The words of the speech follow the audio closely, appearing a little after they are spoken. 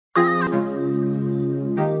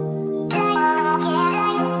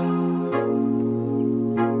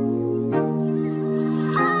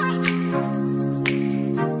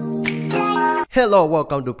Hello,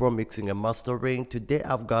 welcome to Pro Mixing and Mastering. Today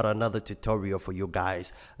I've got another tutorial for you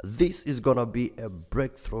guys. This is gonna be a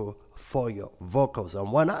breakthrough for your vocals,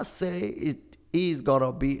 and when I say it is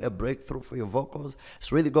gonna be a breakthrough for your vocals,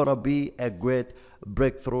 it's really gonna be a great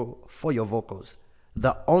breakthrough for your vocals.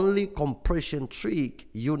 The only compression trick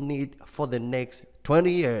you need for the next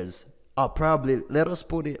 20 years, or probably let us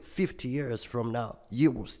put it 50 years from now, you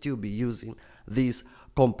will still be using this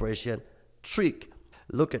compression trick.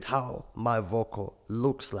 Look at how my vocal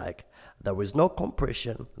looks like. There is no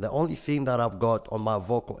compression. The only thing that I've got on my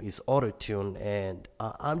vocal is auto-tune, and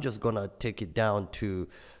I'm just gonna take it down to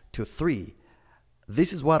 3.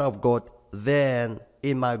 This is what I've got. Then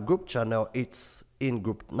in my group channel, it's in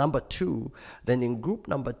group number 2. Then in group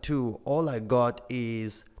number 2, all I got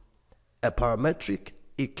is a parametric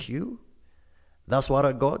EQ. That's what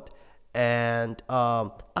I got. And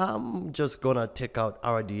I'm just gonna take out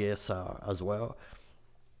RDSR as well.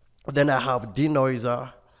 Then I have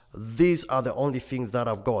denoiser. These are the only things that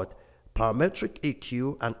I've got: parametric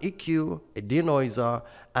EQ, an EQ, a denoiser,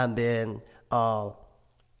 and then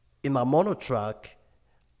in my mono track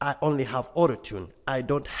I only have auto-tune. I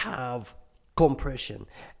don't have compression,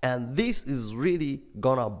 and this is really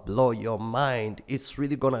gonna blow your mind. It's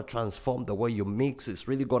really gonna transform the way you mix. It's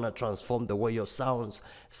really gonna transform the way your sound.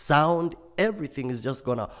 Everything is just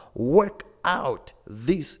gonna work out.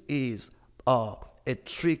 This is a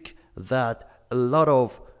trick that a lot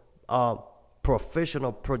of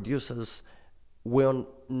professional producers will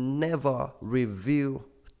never reveal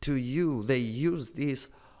to you. They use this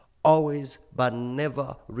always, but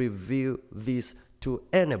never reveal this to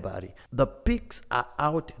anybody. The picks are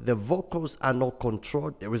out, the vocals are not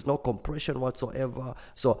controlled, there is no compression whatsoever.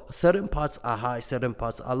 So certain parts are high, certain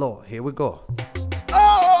parts are low. Here we go.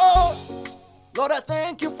 Oh, Lord, I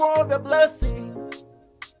thank you for the blessing.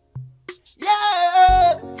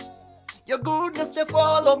 Yeah, your goodness, they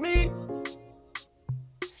follow me.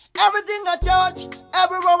 Everything I touch,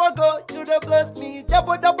 everywhere I go, you they bless me.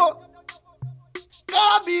 Double, double.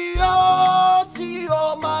 God be all, see,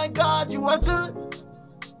 oh my God, you are good.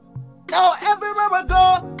 Now everywhere I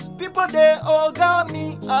go, people they all got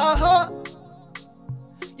me.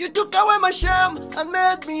 You took away my shame and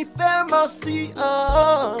made me famous. See,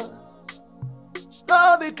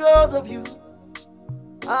 so because of you,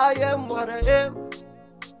 I am what I am.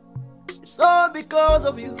 It's all because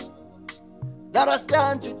of you that I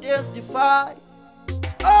stand to testify.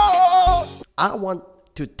 Oh, I want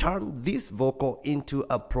to turn this vocal into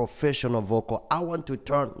a professional vocal. I want to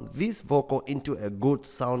turn this vocal into a good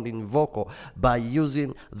sounding vocal by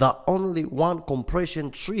using the only one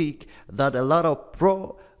compression trick that a lot of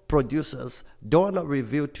pro producers don't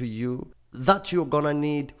reveal to you, that you're gonna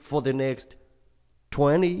need for the next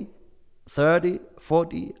 20, 30,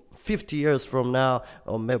 40, 50 years from now,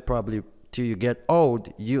 or maybe probably till you get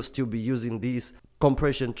old, you'll still be using this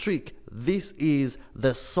compression trick. This is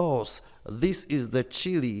the sauce. This is the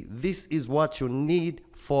chili. This is what you need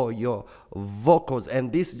for your vocals,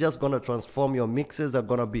 and this is just gonna transform your mixes. Are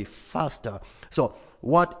gonna be faster. So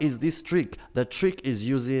what is this trick? The trick is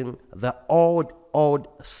using the old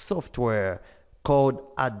software called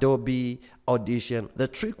Adobe Audition. The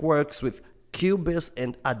trick works with Cubase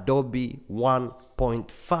and Adobe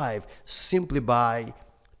 1.5 simply by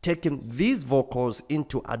taking these vocals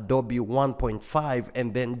into Adobe 1.5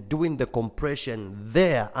 and then doing the compression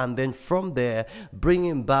there, and then from there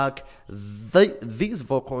bringing back these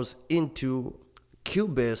vocals into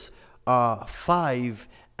Cubase 5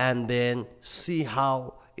 and then see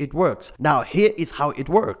how it works. Now here is how it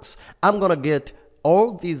works. I'm gonna get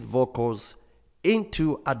all these vocals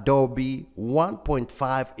into Adobe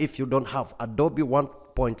 1.5. If you don't have Adobe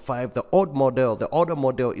 1.5, the old model, the older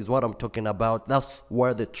model is what I'm talking about. That's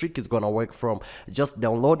where the trick is gonna work from. Just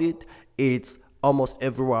download it. It's almost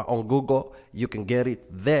everywhere on Google. You can get it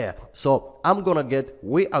there. So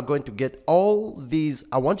we are going to get all these.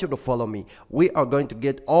 I want you to follow me. We are going to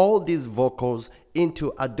get all these vocals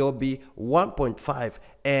into Adobe 1.5,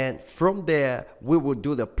 and from there we will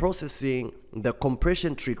do the processing, the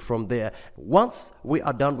compression trick from there. Once we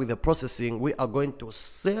are done with the processing, we are going to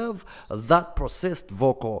save that processed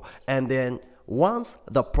vocal, and then once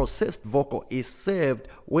the processed vocal is saved,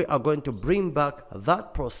 we are going to bring back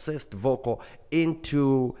that processed vocal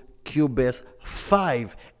into Cubase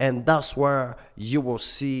 5, and that's where you will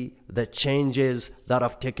see the changes that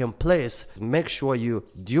have taken place. Make sure you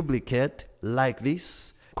duplicate like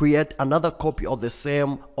this, create another copy of the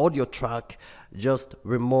same audio track, just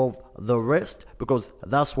remove the rest because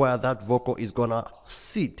that's where that vocal is gonna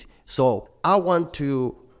sit. So I want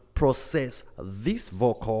to process this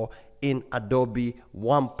vocal in Adobe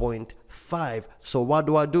 1.5. So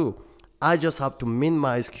what do? I just have to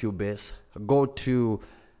minimize Cubase, go to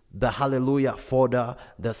the Hallelujah folder,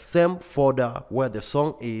 the same folder where the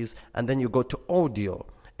song is, and then you go to audio.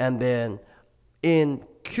 And then in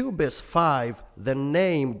Cubase 5, the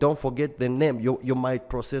name, don't forget the name. You might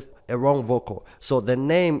process a wrong vocal. So the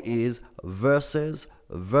name is verses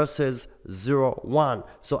 01.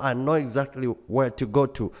 So I know exactly where to go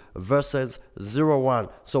to, verses 01.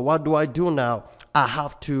 So what do I do now? I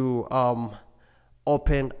have to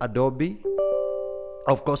open Adobe.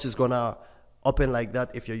 Of course, it's gonna open like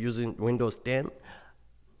that if you're using Windows 10.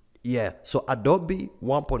 Yeah, so Adobe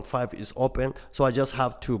 1.5 is open. So I just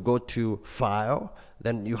have to go to File,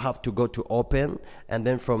 then you have to go to Open, and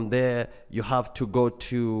then from there you have to go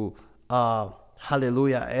to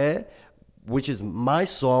Hallelujah, which is my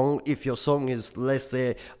song. If your song is, let's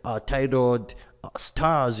say, titled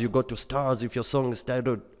Stars, you go to Stars. If your song is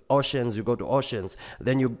titled Oceans, you go to Oceans.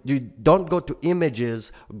 Then you don't go to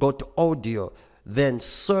Images, go to Audio. Then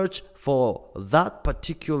search for that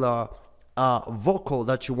particular vocal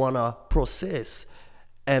that you want to process.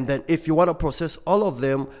 And then if you want to process all of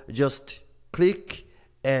them, just click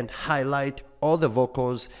and highlight all the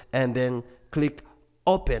vocals and then click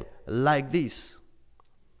Open like this.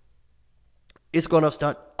 It's going to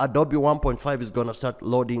start, Adobe 1.5 is going to start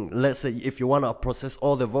loading. Let's say if you want to process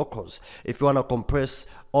all the vocals, if you want to compress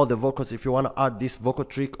all the vocals, if you want to add this vocal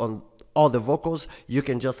trick on all the vocals, you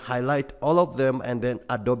can just highlight all of them and then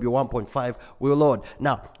Adobe 1.5 will load.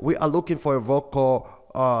 Now, we are looking for a vocal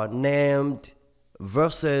named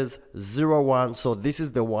verses 01. So this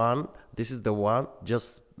is the one. This is the one.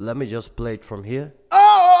 Just let me just play it from here.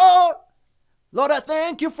 Oh, Lord, I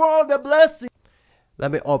thank you for the blessing.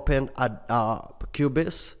 Let me open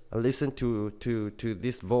Cubase and listen to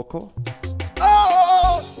this vocal.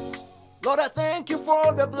 Oh, Lord, I thank you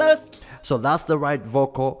for the blessing. So that's the right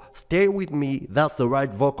vocal. Stay with me. That's the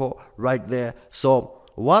right vocal right there. So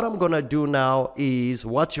what I'm gonna do now is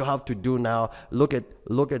what you have to do now. Look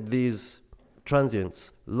at these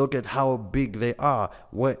transients. Look at how big they are.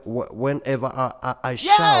 Whenever I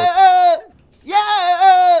shout,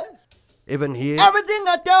 yeah, even here, everything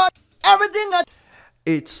I thought, everything I.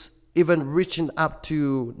 It's even reaching up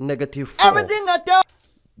to -4. Everything I thought.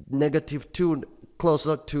 -2,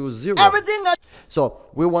 closer to 0. Everything I. So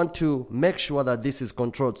we want to make sure that this is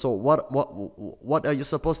controlled. So what are you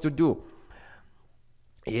supposed to do?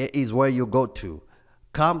 Here is where you go to.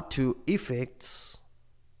 Come to Effects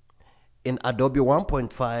in Adobe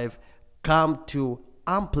 1.5. Come to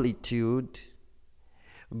Amplitude.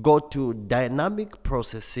 Go to Dynamic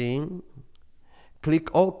Processing. Click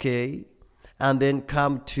OK. And then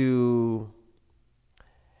come to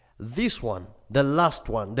this one, the last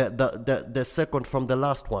one, the second from the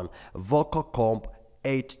last one, vocal comp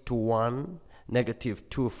 8:1,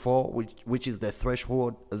 -24, which is the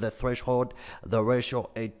threshold, the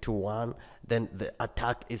ratio 8:1. Then the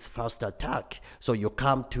attack is fast attack. So you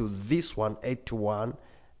come to this one, 8:1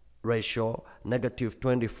 ratio,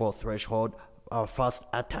 -24 threshold, fast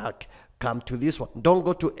attack. Come to this one. Don't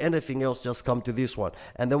go to anything else, just come to this one.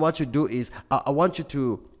 And then what you do is I want you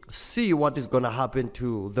to see what is going to happen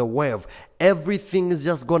to the wave. Everything is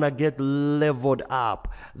just going to get leveled up.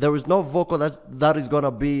 There is no vocal that is going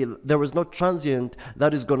to be, there is no transient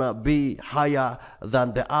that is going to be higher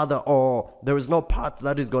than the other, or there is no part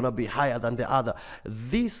that is going to be higher than the other.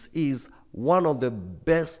 This is one of the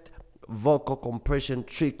best vocal compression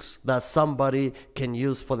tricks that somebody can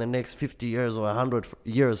use for the next 50 years or 100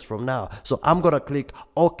 years from now. So I'm gonna click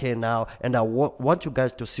OK now, and I want you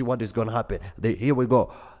guys to see what is gonna happen. Here we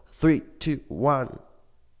go. 3, 2, 1,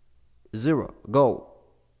 0, go.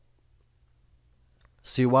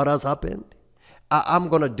 See what has happened? I'm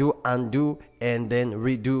gonna do undo and then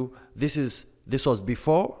redo. This was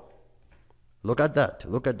before. Look at that.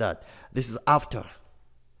 Look at that. This is after.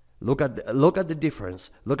 Look at the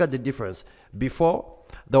difference. Look at the difference. Before,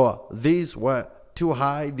 these were too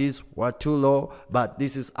high, these were too low, but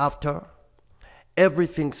this is after.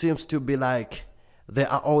 Everything seems to be like they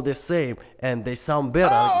are all the same and they sound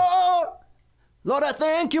better. Oh, Lord, I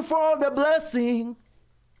thank you for the blessing.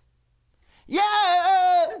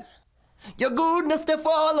 Yeah, your goodness to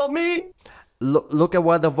follow me. Look at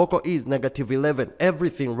where the vocal is, -11.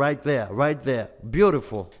 Everything right there, right there.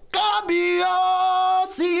 Beautiful.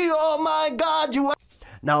 See, oh my God, you are.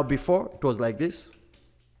 Now before, it was like this.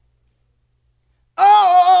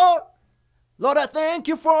 Oh, Lord, I thank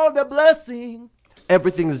you for the blessing.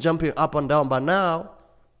 Everything is jumping up and down, but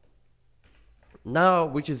now,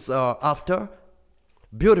 which is after,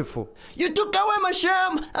 beautiful. You took away my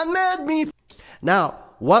shame and made me. Now,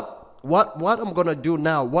 what I'm gonna do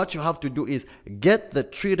now, what you have to do is get the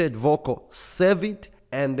treated vocal, save it,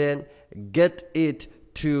 and then get it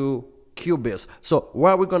to Cubase. So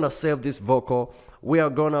where we're gonna save this vocal, we are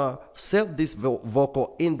gonna save this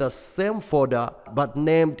vocal in the same folder but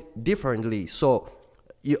named differently. So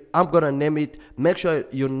I'm gonna name it. Make sure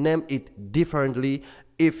you name it differently.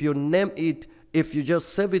 If you just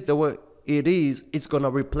save it the way it is, it's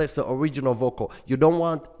gonna replace the original vocal. You don't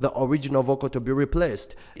want the original vocal to be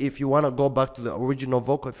replaced. If you want to go back to the original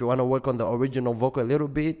vocal, if you want to work on the original vocal a little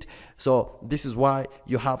bit, so this is why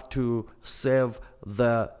you have to save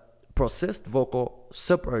the processed vocal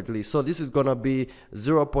separately. So this is gonna be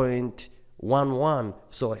 0.11.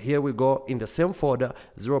 So here we go in the same folder,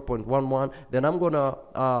 0.11. Then I'm gonna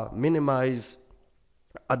minimize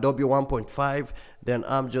Adobe 1.5. Then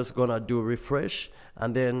I'm just gonna do refresh,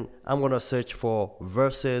 and then I'm gonna search for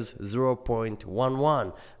verses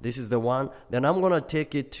 0.11. This is the one. Then I'm gonna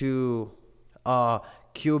take it to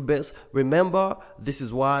Cubase. Remember, this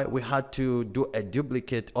is why we had to do a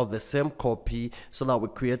duplicate of the same copy so that we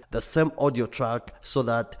create the same audio track so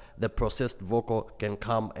that the processed vocal can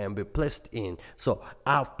come and be placed in. So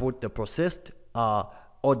I've put the processed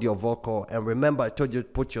audio vocal, and remember I told you to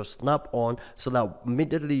put your snap on so that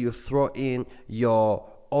immediately you throw in your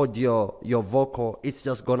audio, your vocal, it's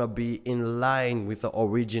just gonna be in line with the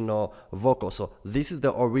original vocal. So this is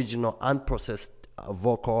the original unprocessed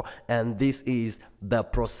vocal, and this is the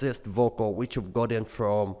processed vocal which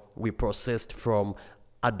we processed from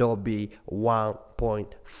Adobe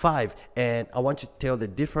 1.5. And I want you to tell the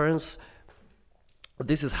difference.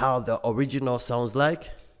 This is how the original sounds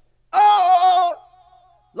like. Oh,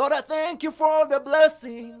 Lord, I thank you for the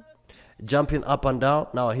blessing. Jumping up and down.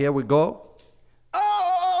 Now here we go.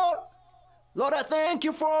 Oh, Lord, I thank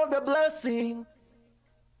you for the blessing.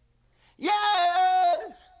 Yeah,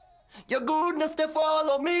 your goodness, they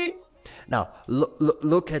follow me. Now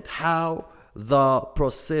look at how the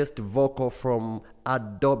processed vocal from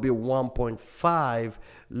Adobe 1.5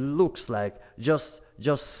 looks like. Just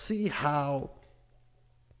see how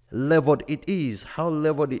leveled it is,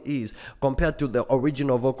 compared to the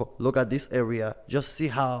original vocal. Look at this area. Just see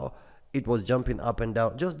how it was jumping up and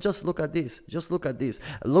down. Just look at this.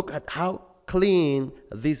 Look at how clean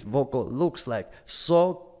this vocal looks like.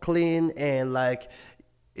 So clean, and like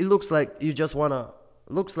it looks like you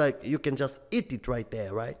can just eat it right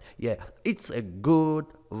there, right? Yeah, it's a good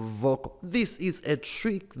vocal. This is a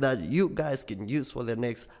trick that you guys can use for the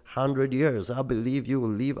next 100 years. I believe you will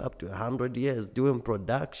live up to 100 years doing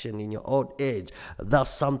production in your old age. That's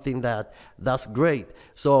something that's great.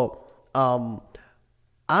 So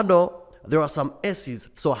I know there are some S's.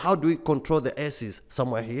 So how do we control the S's?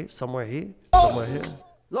 Somewhere here, somewhere here.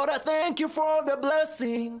 Lord, I thank you for the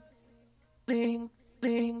blessing. Sing.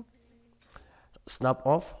 Snap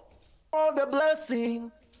off. For the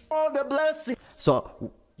blessing.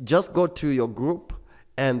 So just go to your group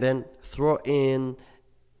and then throw in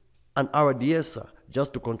an RDSer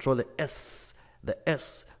just to control the S.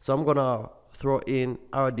 So I'm gonna throw in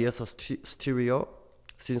RDSer stereo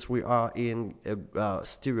since we are in a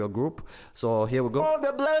stereo group. So here we go. For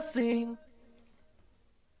the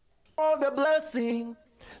blessing.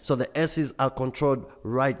 So the S's are controlled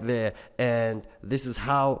right there, and this is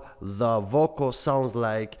how the vocal sounds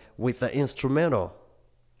like with the instrumental.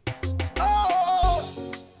 Oh,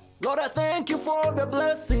 Lord, I thank you for the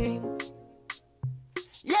blessing.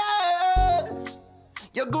 Yeah,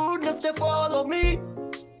 your goodness, they follow me.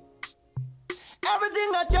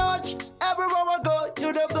 Everything I touch, everywhere I go,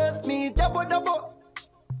 you they bless me, double.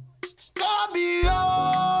 God be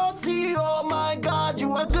all, see, oh my God,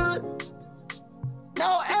 you are good.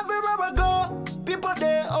 Now everywhere I go, people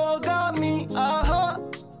they all got me,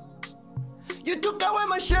 You took away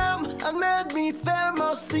my shame and made me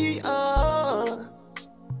famous, see,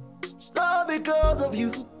 So because of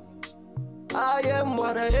you, I am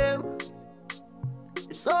what I am.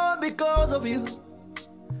 It's all because of you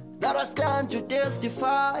that I stand to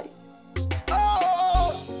testify.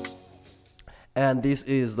 Oh, And this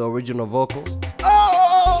is the original vocal.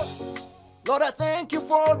 oh, Lord, I thank you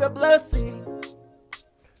for the blessing.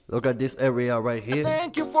 Look at this area right here.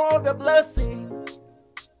 Thank you for the blessing.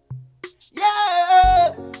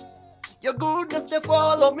 Yeah, your goodness, they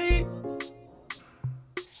follow me.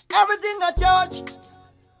 Everything I touch,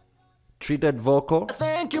 Treated vocal.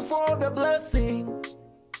 thank you for the blessing.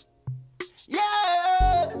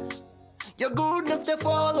 Yeah, your goodness, they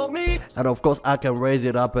follow me. And of course I can raise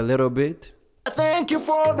it up a little bit. Thank you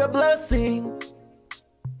for the blessing.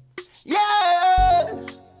 Yeah,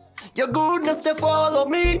 your goodness, they follow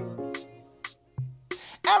me.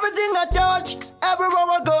 Everything I touch, everywhere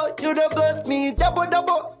I go, you they bless me,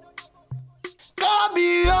 double. God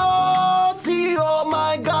be all, see, oh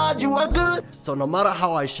my God, you are good. So no matter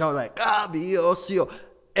how I shout like Sio,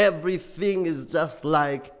 everything is just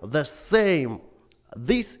like the same.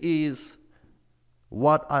 This is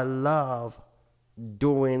what I love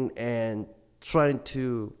doing and trying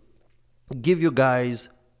to give you guys.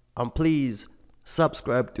 And please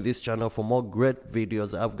subscribe to this channel for more great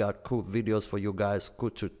videos. I've got cool videos for you guys,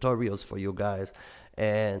 cool tutorials for you guys,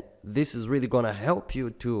 and this is really gonna help you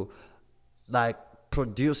to like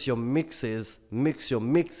produce your mixes, mix your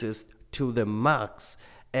mixes to the max.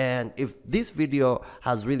 And if this video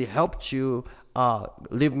has really helped you,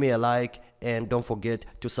 leave me a like, and don't forget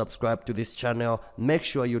to subscribe to this channel. Make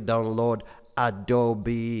sure you download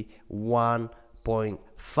Adobe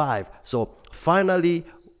 1.5. So finally,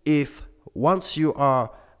 if once you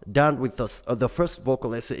are done with the first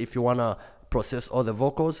vocal, let's say if you want to process all the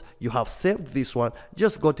vocals, you have saved this one,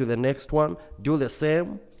 just go to the next one, do the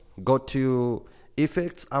same, go to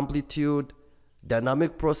effects, amplitude,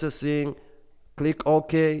 dynamic processing, click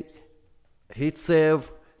OK, hit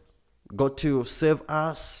save, go to save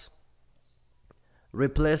as,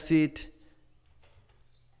 replace it,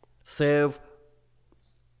 save,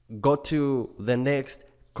 go to the next,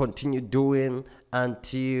 continue doing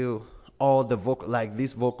until all the vocal, like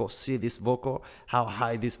this vocal, see this vocal, how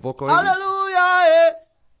high this vocal is. Hallelujah.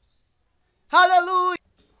 Hallelujah.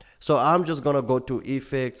 So I'm just gonna go to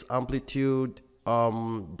effects, amplitude,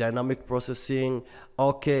 dynamic processing.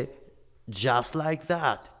 Okay, just like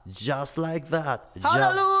that, just like that.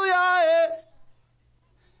 Hallelujah.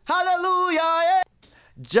 Hallelujah.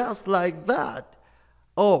 Just like that.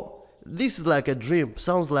 Oh, this is like a dream.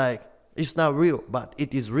 Sounds like it's not real, but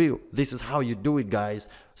it is real. This is how you do it, guys.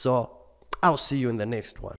 So I'll see you in the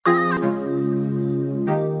next one.